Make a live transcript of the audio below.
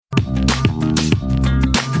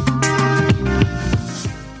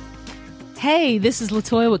Hey, this is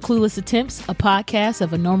Latoya with Clueless Attempts, a podcast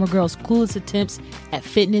of a normal girl's clueless attempts at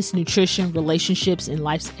fitness, nutrition, relationships, and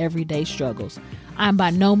life's everyday struggles. I'm by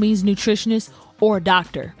no means a nutritionist or a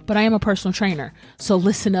doctor, but I am a personal trainer. So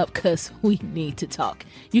listen up, because we need to talk.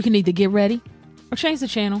 You can either get ready or change the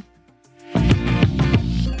channel.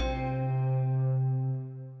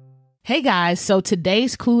 Hey guys, so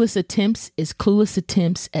today's Clueless Attempts is Clueless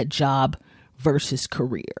Attempts at Job versus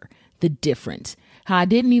Career. The difference. How I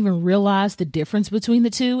didn't even realize the difference between the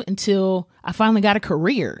two until I finally got a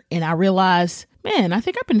career and I realized, man, I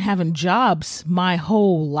think I've been having jobs my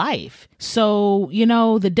whole life. So,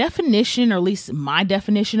 the definition, or at least my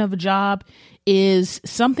definition of a job, is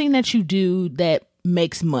something that you do that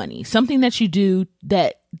makes money, something that you do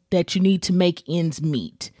that you need to make ends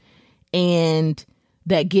meet, and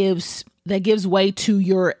that gives way to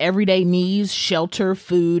your everyday needs, shelter,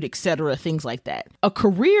 food, etc., things like that. A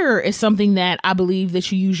career is something that I believe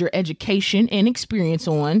that you use your education and experience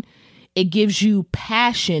on. It gives you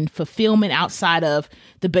passion, fulfillment outside of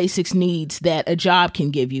the basics needs that a job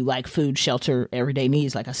can give you, like food, shelter, everyday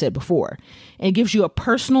needs, like I said before. And it gives you a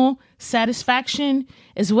personal satisfaction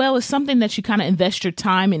as well as something that you kind of invest your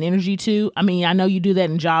time and energy to. I mean, I know you do that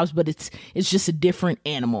in jobs, but it's just a different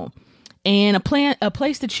animal. And a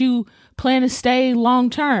place that you plan to stay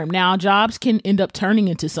long term. Now, jobs can end up turning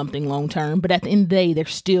into something long term, but at the end of the day, they're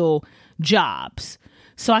still jobs.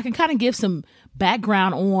 So I can kind of give some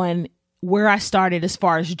background on where I started as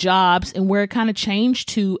far as jobs and where it kind of changed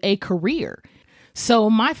to a career. So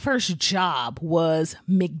my first job was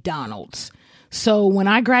McDonald's. So when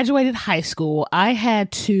I graduated high school, I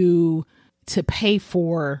had to pay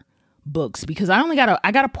for books because I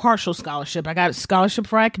got a partial scholarship. I got a scholarship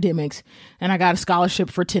for academics and I got a scholarship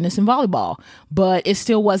for tennis and volleyball, but it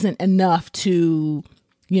still wasn't enough to,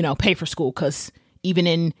 pay for school, because even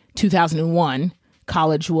in 2001,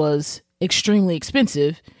 college was extremely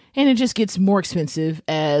expensive and it just gets more expensive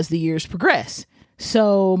as the years progress.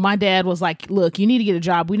 So my dad was like, look, you need to get a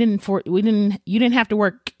job. You didn't have to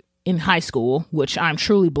work in high school, which I'm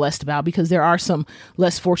truly blessed about, because there are some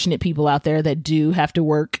less fortunate people out there that do have to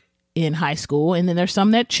work in high school. And then there's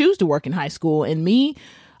some that choose to work in high school. And me,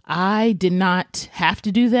 I did not have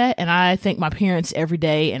to do that. And I thank my parents every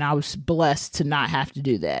day. And I was blessed to not have to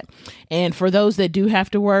do that. And for those that do have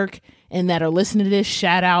to work and that are listening to this,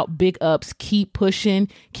 shout out, big ups, keep pushing,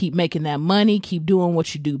 keep making that money, keep doing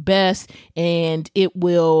what you do best. And it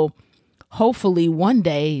will hopefully one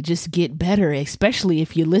day just get better, especially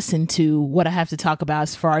if you listen to what I have to talk about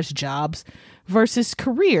as far as jobs versus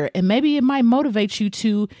career. And maybe it might motivate you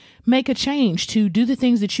to make a change, to do the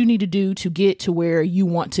things that you need to do to get to where you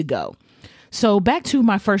want to go. So back to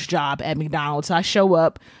my first job at McDonald's. I show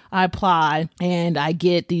up, I apply, and I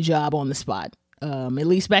get the job on the spot. At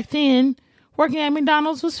least back then, working at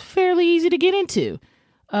McDonald's was fairly easy to get into.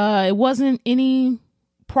 It wasn't any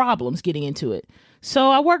problems getting into it.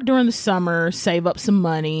 So I worked during the summer, save up some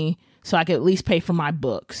money so I could at least pay for my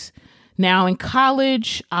books. Now in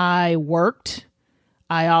college, I worked.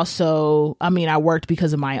 I worked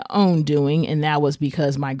because of my own doing, and that was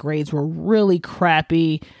because my grades were really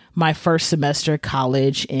crappy my first semester of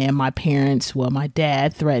college, and my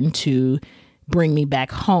dad threatened to bring me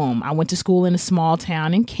back home. I went to school in a small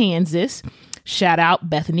town in Kansas. Shout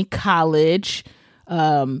out Bethany College.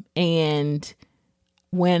 And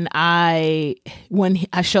when I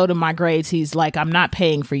showed him my grades, he's like, I'm not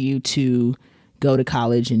paying for you to go to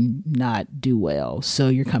college and not do well, so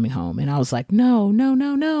you're coming home. And I was like, no,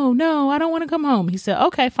 I don't want to come home. He said,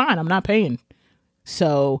 okay, fine, I'm not paying.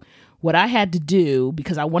 So what I had to do,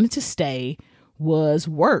 because I wanted to stay, was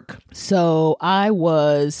work. So I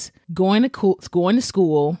was going to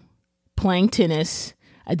school, playing tennis.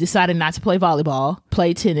 I decided not to play volleyball,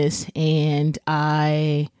 play tennis, and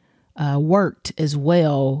I worked as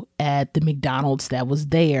well at the McDonald's that was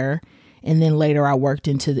there. And then later I worked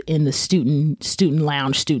in the student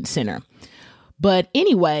lounge, student center. But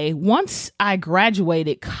anyway, once I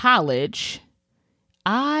graduated college,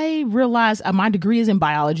 I realized my degree is in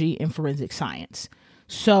biology and forensic science.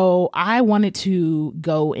 So I wanted to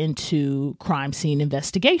go into crime scene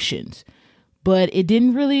investigations, but it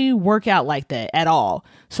didn't really work out like that at all.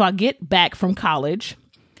 So I get back from college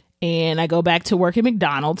and I go back to work at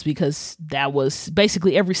McDonald's, because that was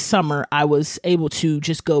basically every summer I was able to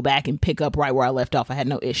just go back and pick up right where I left off. I had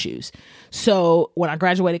no issues. So when I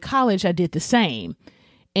graduated college, I did the same.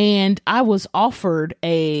 And I was offered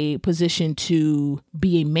a position to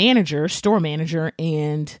be a manager, store manager,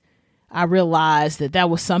 and I realized that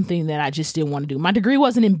was something that I just didn't want to do. My degree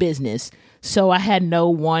wasn't in business, so I had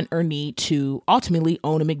no want or need to ultimately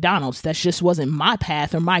own a McDonald's. That just wasn't my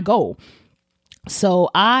path or my goal. So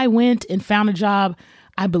I went and found a job,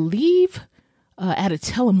 I believe, at a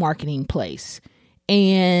telemarketing place.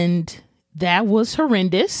 And that was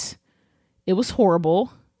horrendous. It was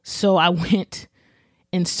horrible. So I went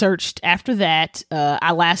and searched after that.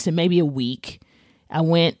 I lasted maybe a week. I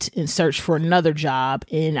went and searched for another job.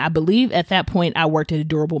 And I believe at that point I worked at a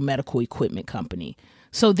durable medical equipment company.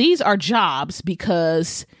 So these are jobs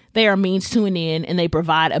because they are means to an end and they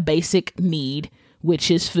provide a basic need, which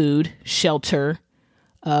is food, shelter,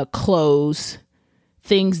 clothes,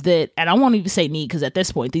 things that, and I won't even say need because at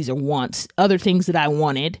this point, these are wants, other things that I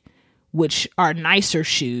wanted, which are nicer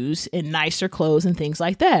shoes and nicer clothes and things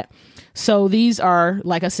like that. So these are,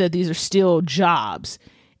 like I said, these are still jobs.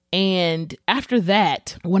 And after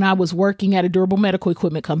that, when I was working at a durable medical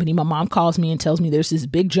equipment company, my mom calls me and tells me there's this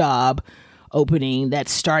big job opening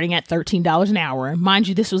that's starting at $13 an hour. Mind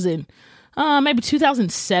you, this was in maybe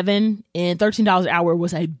 2007, and $13 an hour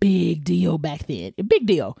was a big deal back then, a big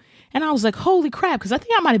deal. And I was like, holy crap, because I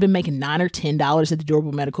think I might have been making $9 or $10 at the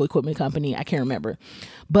durable medical equipment company. I can't remember.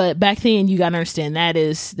 But back then, you got to understand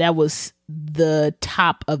that was the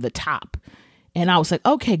top of the top. And I was like,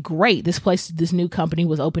 okay, great. This new company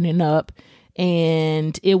was opening up,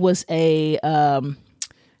 and it was a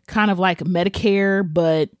kind of like Medicare,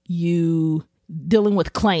 but you dealing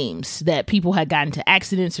with claims that people had gotten into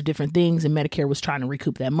accidents or different things, and Medicare was trying to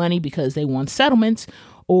recoup that money because they won settlements,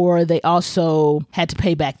 or they also had to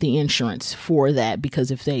pay back the insurance for that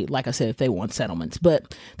because if they won settlements.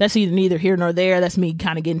 But that's neither here nor there. That's me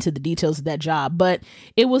kind of getting to the details of that job. But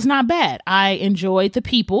it was not bad. I enjoyed the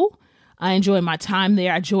people. I enjoyed my time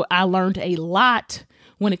there. I learned a lot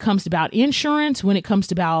when it comes about insurance, when it comes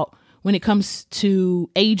to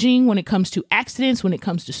aging, when it comes to accidents, when it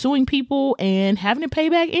comes to suing people and having to pay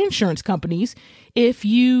back insurance companies if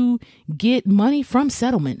you get money from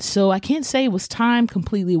settlements. So I can't say it was time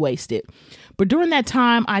completely wasted. But during that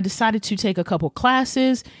time, I decided to take a couple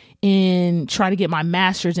classes and try to get my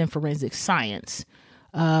master's in forensic science.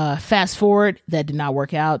 Fast forward, that did not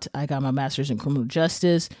work out. I got my master's in criminal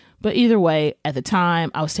justice. But either way, at the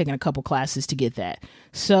time, I was taking a couple classes to get that.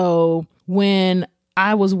 So when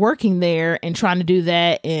I was working there and trying to do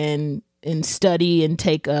that and study and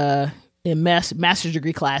take master's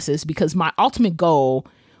degree classes, because my ultimate goal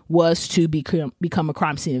was to become a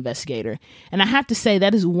crime scene investigator. And I have to say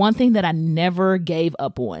that is one thing that I never gave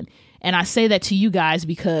up on. And I say that to you guys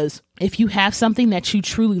because if you have something that you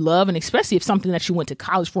truly love, and especially if something that you went to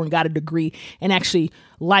college for and got a degree and actually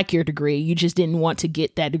like your degree, you just didn't want to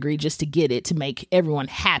get that degree just to get it to make everyone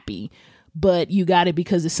happy, but you got it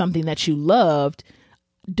because it's something that you loved,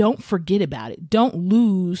 don't forget about it. Don't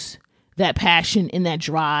lose that passion and that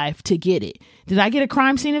drive to get it. Did I get a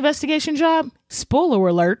crime scene investigation job? Spoiler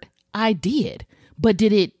alert, I did. But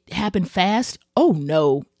did it happen fast? Oh,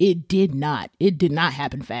 no, it did not. It did not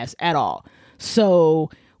happen fast at all.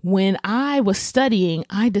 So when I was studying,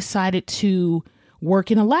 I decided to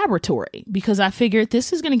work in a laboratory because I figured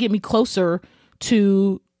this is going to get me closer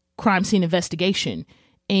to crime scene investigation.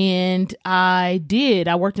 And I did.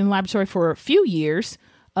 I worked in the laboratory for a few years,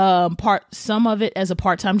 some of it as a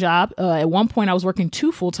part-time job. At one point, I was working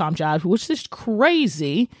 2 full-time jobs, which is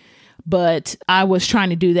crazy. But I was trying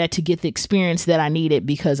to do that to get the experience that I needed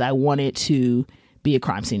because I wanted to be a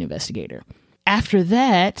crime scene investigator. After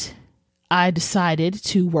that, I decided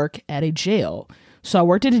to work at a jail. So I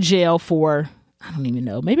worked at a jail for, I don't even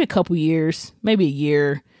know, maybe a couple years, maybe a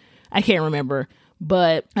year. I can't remember.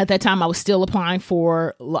 But at that time, I was applying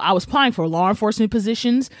for law enforcement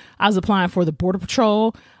positions. I was applying for the Border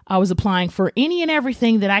Patrol. I was applying for any and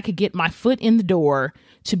everything that I could get my foot in the door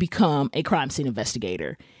to become a crime scene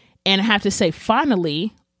investigator. And I have to say,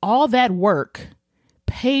 finally, all that work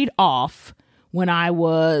paid off when I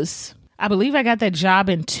believe I got that job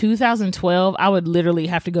in 2012. I would literally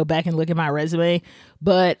have to go back and look at my resume,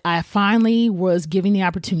 but I finally was given the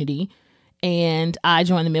opportunity and I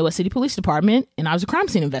joined the Midwest City Police Department and I was a crime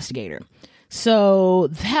scene investigator. So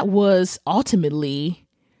that was ultimately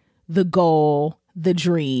the goal, the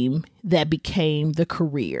dream that became the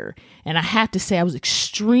career. And I have to say I was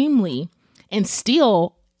extremely and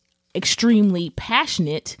still extremely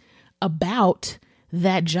passionate about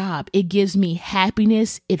that job. It gives me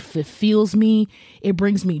happiness. It fulfills me. It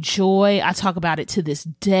brings me joy. I talk about it to this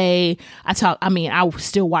day. I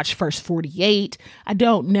still watch First 48. I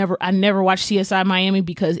never watch CSI Miami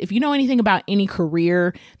because if you know anything about any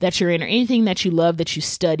career that you're in or anything that you love, that you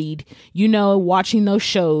studied, watching those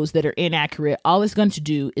shows that are inaccurate, all it's going to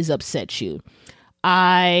do is upset you.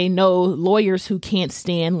 I know lawyers who can't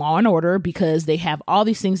stand Law and Order because they have all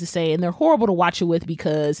these things to say and they're horrible to watch it with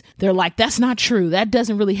because they're like, that's not true. That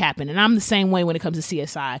doesn't really happen. And I'm the same way when it comes to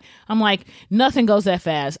CSI. I'm like, nothing goes that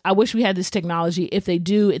fast. I wish we had this technology. If they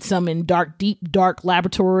do, it's some in deep, dark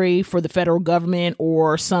laboratory for the federal government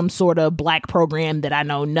or some sort of black program that I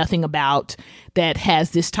know nothing about that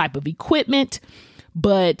has this type of equipment.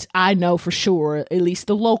 But I know for sure, at least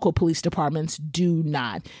the local police departments do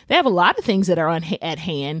not. They have a lot of things that are at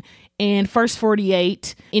hand. And First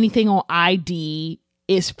 48, anything on ID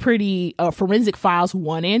is pretty, forensic files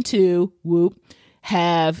 1 and 2,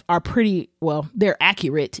 are pretty, well, they're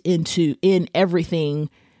accurate in everything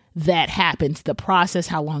that happens, the process,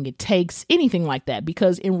 how long it takes, anything like that.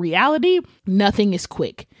 Because in reality, nothing is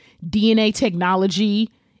quick. DNA technology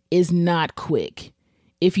is not quick.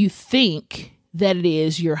 If you think that it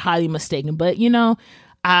is, you're highly mistaken. But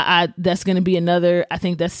that's going to be I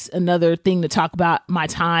think that's another thing to talk about, my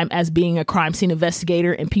time as being a crime scene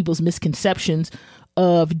investigator and people's misconceptions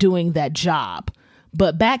of doing that job.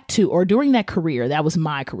 But during that career, that was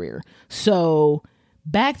my career. So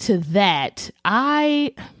back to that,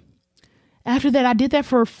 after that, I did that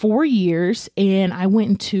for 4 years and I went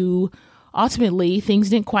into, ultimately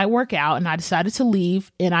things didn't quite work out and I decided to leave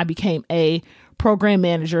and I became a program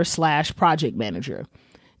manager / project manager.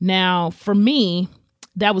 Now, for me,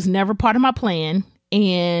 that was never part of my plan.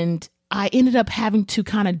 And I ended up having to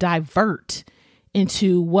kind of divert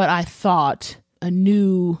into what I thought a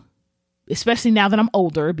new, especially now that I'm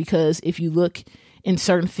older, because if you look in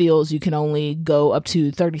certain fields, you can only go up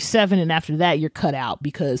to 37. And after that, you're cut out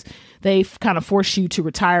because they've kind of forced you to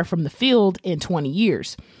retire from the field in 20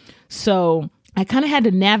 years. So I kind of had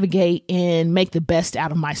to navigate and make the best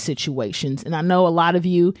out of my situations. And I know a lot of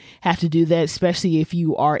you have to do that, especially if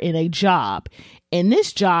you are in a job. And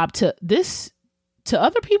this job to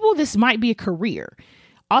other people, this might be a career.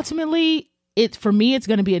 Ultimately, for me, it's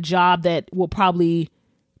going to be a job that will probably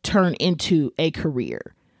turn into a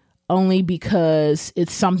career, only because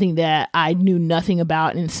it's something that I knew nothing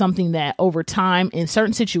about and something that over time in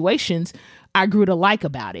certain situations, I grew to like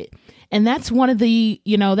about it. And that's one of the,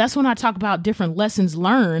 that's when I talk about different lessons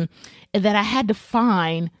learned, that I had to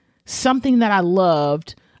find something that I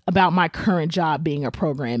loved about my current job being a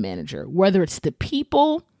program manager, whether it's the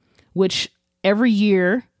people, which every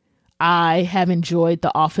year I have enjoyed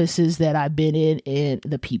the offices that I've been in and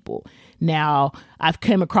the people. Now, I've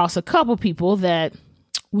come across a couple people that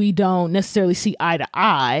we don't necessarily see eye to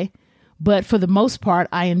eye, but for the most part,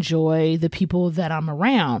 I enjoy the people that I'm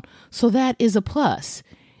around. So that is a plus.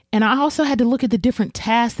 And I also had to look at the different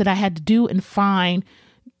tasks that I had to do and find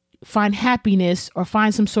happiness or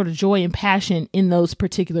find some sort of joy and passion in those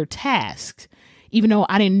particular tasks, even though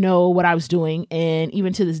I didn't know what I was doing. And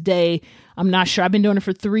even to this day, I'm not sure. I've been doing it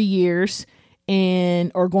for 3 years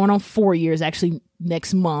or going on 4 years, actually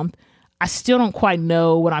next month. I still don't quite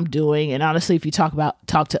know what I'm doing. And honestly, if you talk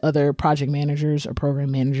to other project managers or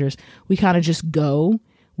program managers, we kind of just go,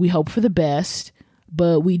 we hope for the best,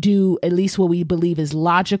 but we do at least what we believe is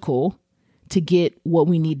logical to get what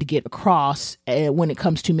we need to get across when it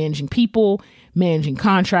comes to managing people, managing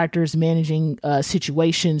contractors, managing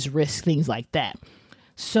situations, risks, things like that.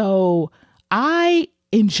 So I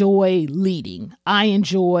enjoy leading. I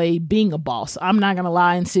enjoy being a boss. I'm not going to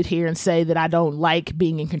lie and sit here and say that I don't like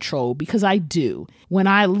being in control, because I do. When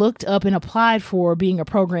I looked up and applied for being a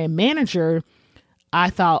program manager, I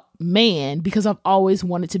thought, man, because I've always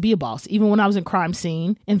wanted to be a boss. Even when I was in crime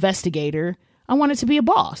scene investigator, I wanted to be a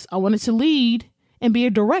boss. I wanted to lead and be a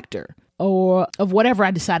director or of whatever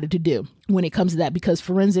I decided to do when it comes to that, because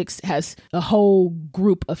forensics has a whole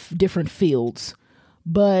group of different fields.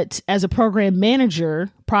 But as a program manager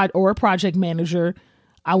or a project manager,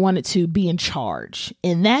 I wanted to be in charge.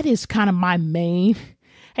 And that is kind of my main,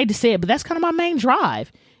 I hate to say it, but that's kind of my main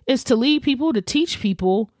drive, is to lead people, to teach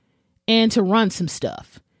people, and to run some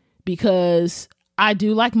stuff, because I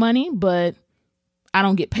do like money, but I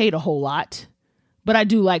don't get paid a whole lot. But I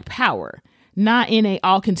do like power, not in a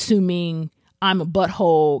all-consuming, I'm a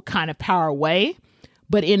butthole kind of power way,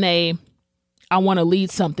 but in a, I want to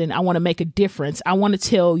lead something. I want to make a difference. I want to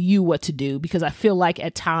tell you what to do, because I feel like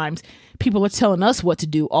at times people are telling us what to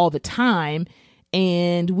do all the time,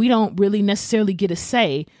 and we don't really necessarily get a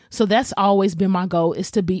say. So that's always been my goal,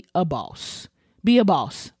 is to be a boss. Be a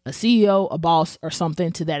boss, a CEO, a boss, or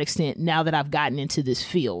something to that extent, now that I've gotten into this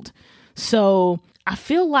field. So I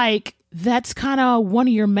feel like that's kind of one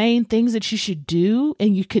of your main things that you should do,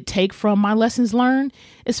 and you could take from my lessons learned,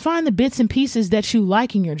 is find the bits and pieces that you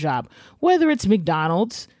like in your job, whether it's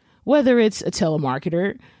McDonald's, whether it's a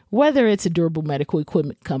telemarketer, whether it's a durable medical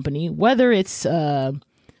equipment company, whether it's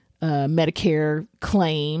Medicare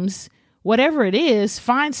claims, whatever it is,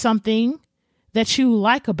 find something that you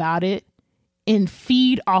like about it and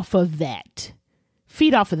feed off of that.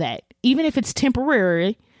 Feed off of that, even if it's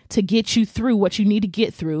temporary to get you through what you need to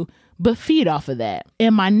get through, but feed off of that.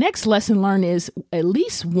 And my next lesson learned is at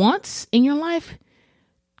least once in your life,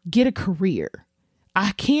 get a career.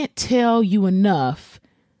 I can't tell you enough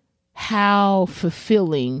how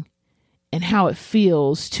fulfilling and how it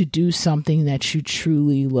feels to do something that you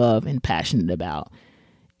truly love and passionate about.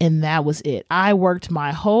 And that was it. I worked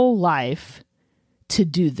my whole life to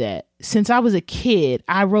do that. Since I was a kid,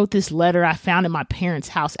 I wrote this letter I found in my parents'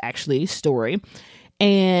 house, actually, story.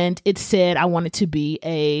 And it said I wanted to be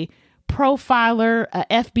a profiler, a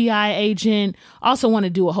FBI agent, also want to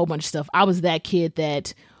do a whole bunch of stuff. I was that kid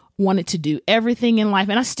that wanted to do everything in life.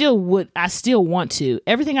 And I still want to.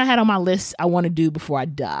 Everything I had on my list, I want to do before I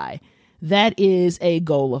die. That is a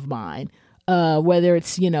goal of mine. Whether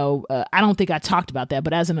it's, I don't think I talked about that,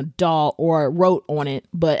 but as an adult, or wrote on it,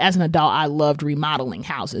 but as an adult, I loved remodeling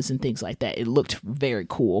houses and things like that. It looked very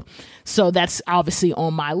cool. So that's obviously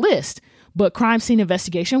on my list, but crime scene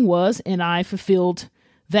investigation was, and I fulfilled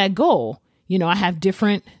that goal. I had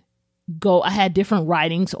different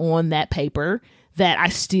writings on that paper that I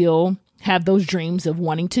still have those dreams of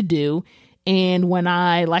wanting to do. And when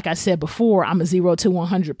like I said before, I'm a 0 to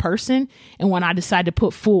 100 person. And when I decide to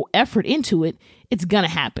put full effort into it, it's going to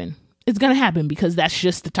happen. It's going to happen because that's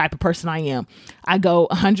just the type of person I am. I go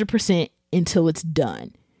 100% until it's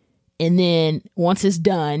done. And then once it's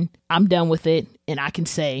done, I'm done with it. And I can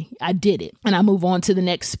say I did it. And I move on to the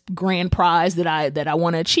next grand prize that I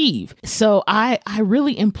want to achieve. So I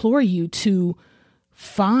really implore you to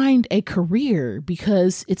find a career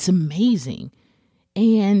because it's amazing.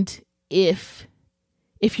 And if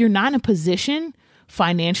you're not in a position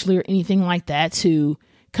financially or anything like that to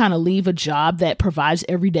kind of leave a job that provides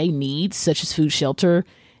everyday needs such as food, shelter,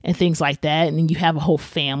 and things like that, and you have a whole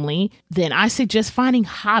family, then I suggest finding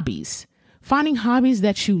hobbies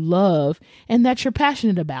that you love and that you're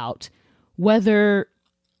passionate about. Whether,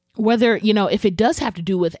 if it does have to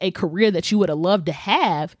do with a career that you would have loved to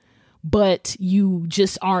have, but you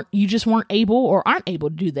just weren't able or aren't able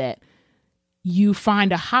to do that. You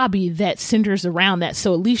find a hobby that centers around that.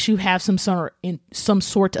 So at least you have some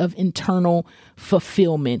sort of internal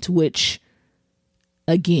fulfillment, which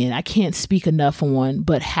again, I can't speak enough on,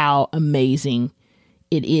 but how amazing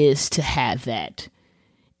it is to have that.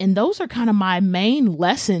 And those are kind of my main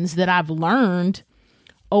lessons that I've learned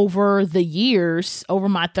over the years, over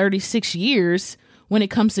my 36 years, when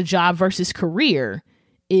it comes to job versus career,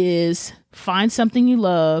 is find something you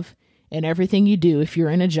love in everything you do if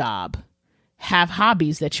you're in a job. Have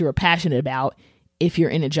hobbies that you're passionate about if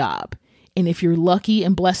you're in a job. And if you're lucky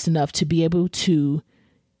and blessed enough to be able to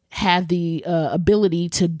have the ability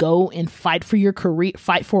to go and fight for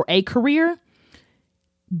a career,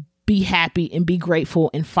 be happy and be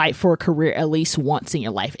grateful and fight for a career at least once in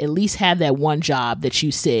your life. At least have that one job that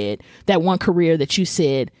you said, that one career that you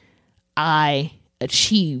said, I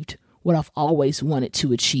achieved what I've always wanted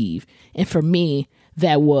to achieve. And for me,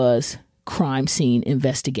 that was crime scene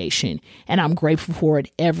investigation. And I'm grateful for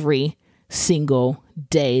it every single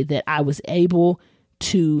day that I was able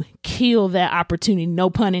to kill that opportunity, no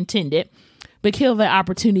pun intended, but kill that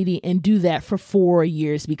opportunity and do that for 4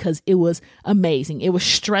 years because it was amazing. It was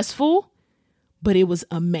stressful, but it was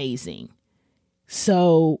amazing.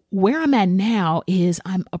 So where I'm at now is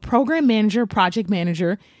I'm a program manager, project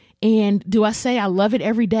manager. And do I say I love it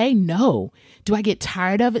every day? No. Do I get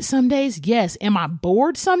tired of it some days? Yes. Am I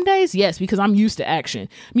bored some days? Yes, because I'm used to action.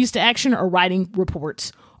 I'm used to action or writing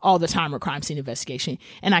reports all the time or crime scene investigation.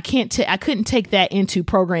 And I couldn't take that into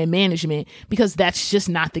program management because that's just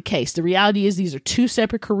not the case. The reality is these are two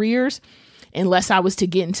separate careers. Unless I was to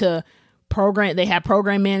get into they have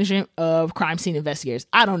program management of crime scene investigators.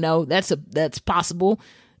 I don't know. That's possible.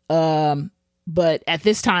 But at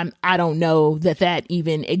this time, I don't know that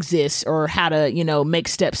even exists or how to, make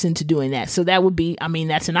steps into doing that. So that would be,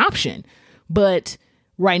 that's an option. But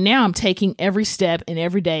right now I'm taking every step and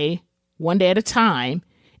every day, one day at a time,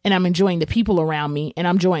 and I'm enjoying the people around me, and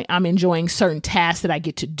I'm enjoying certain tasks that I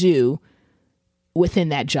get to do within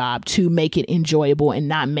that job to make it enjoyable and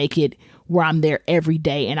not make it where I'm there every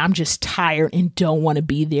day and I'm just tired and don't want to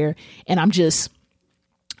be there. And I'm just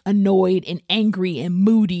annoyed and angry and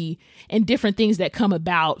moody and different things that come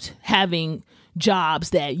about having jobs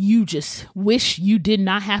that you just wish you did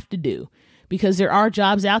not have to do, because there are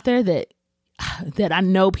jobs out there that I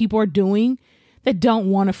know people are doing that don't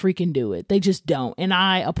want to freaking do it. They just don't. And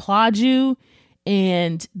I applaud you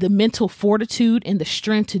and the mental fortitude and the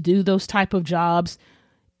strength to do those type of jobs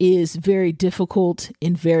is very difficult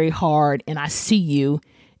and very hard. And I see you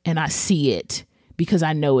and I see it because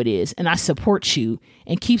I know it is. And I support you,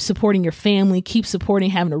 and keep supporting your family, keep supporting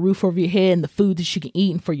having a roof over your head and the food that you can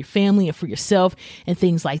eat, and for your family and for yourself and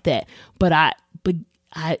things like that. But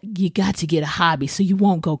you got to get a hobby so you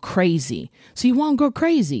won't go crazy.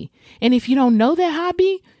 And if you don't know that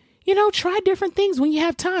hobby, try different things when you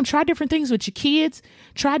have time. Try different things with your kids.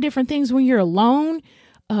 Try different things when you're alone.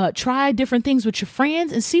 Try different things with your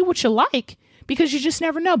friends and see what you like, because you just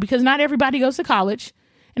never know, because not everybody goes to college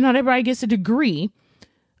and not everybody gets a degree.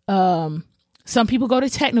 Some people go to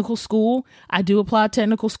technical school. I do apply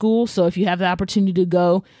technical school. So if you have the opportunity to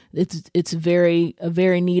go, it's a very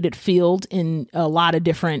needed field in a lot of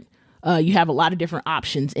different, you have a lot of different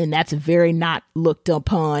options, and that's a very not looked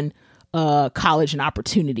upon college and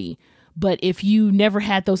opportunity. But if you never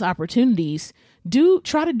had those opportunities,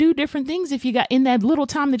 try to do different things if you got in that little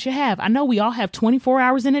time that you have. I know we all have 24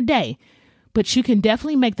 hours in a day, but you can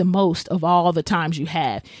definitely make the most of all the times you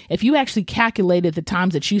have. If you actually calculated the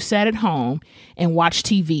times that you sat at home and watched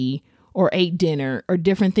TV or ate dinner or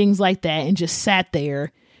different things like that and just sat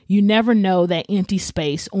there, you never know that empty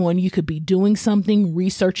space on you could be doing something,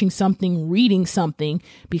 researching something, reading something,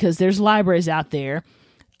 because there's libraries out there,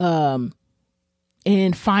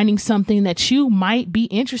 and finding something that you might be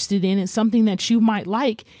interested in and something that you might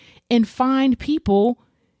like, and find people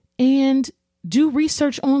and do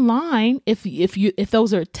research online if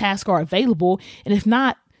those tasks are available. And if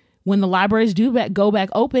not, when the libraries go back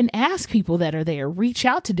open, ask people that are there, reach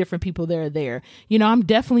out to different people that are there. I'm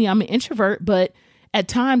an introvert, but at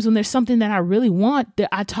times when there's something that I really want, that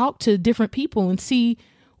I talk to different people and see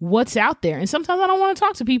what's out there. And sometimes I don't want to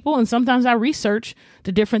talk to people, and sometimes I research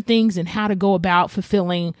the different things and how to go about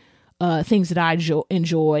fulfilling things that I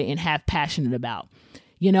enjoy and have passionate about.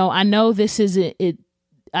 I know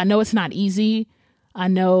I know it's not easy. I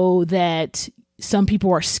know that some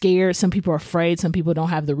people are scared, some people are afraid, some people don't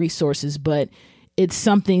have the resources, but it's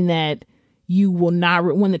something that you will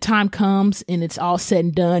not, when the time comes and it's all said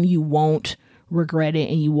and done, you won't regret it,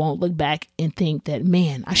 and you won't look back and think that,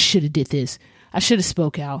 man, I should have did this. I should have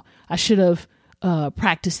spoke out. I should have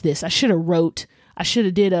practiced this. I should have wrote. I should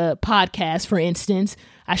have did a podcast, for instance.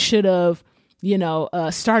 I should have,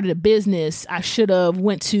 started a business. I should have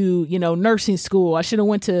went to, nursing school. I should have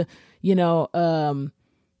went to,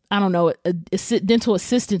 a dental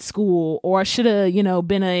assistant school, or I should have,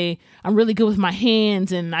 I'm really good with my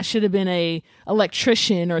hands, and I should have been a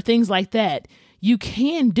electrician or things like that. You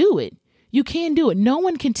can do it. You can do it. No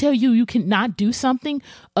one can tell you you cannot do something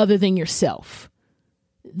other than yourself.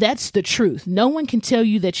 That's the truth. No one can tell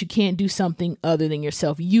you that you can't do something other than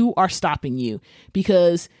yourself. You are stopping you,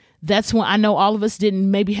 because that's when I know all of us didn't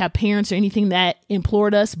maybe have parents or anything that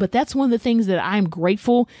implored us. But that's one of the things that I'm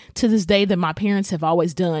grateful to this day that my parents have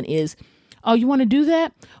always done is, oh, you want to do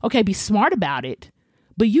that? Okay, be smart about it,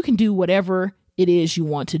 but you can do whatever it is you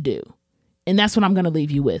want to do. And that's what I'm going to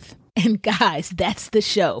leave you with. And guys, that's the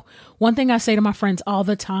show. One thing I say to my friends all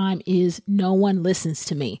the time is no one listens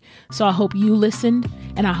to me. So I hope you listened,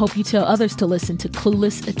 and I hope you tell others to listen to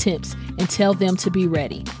Clueless Attempts and tell them to be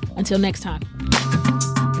ready. Until next time.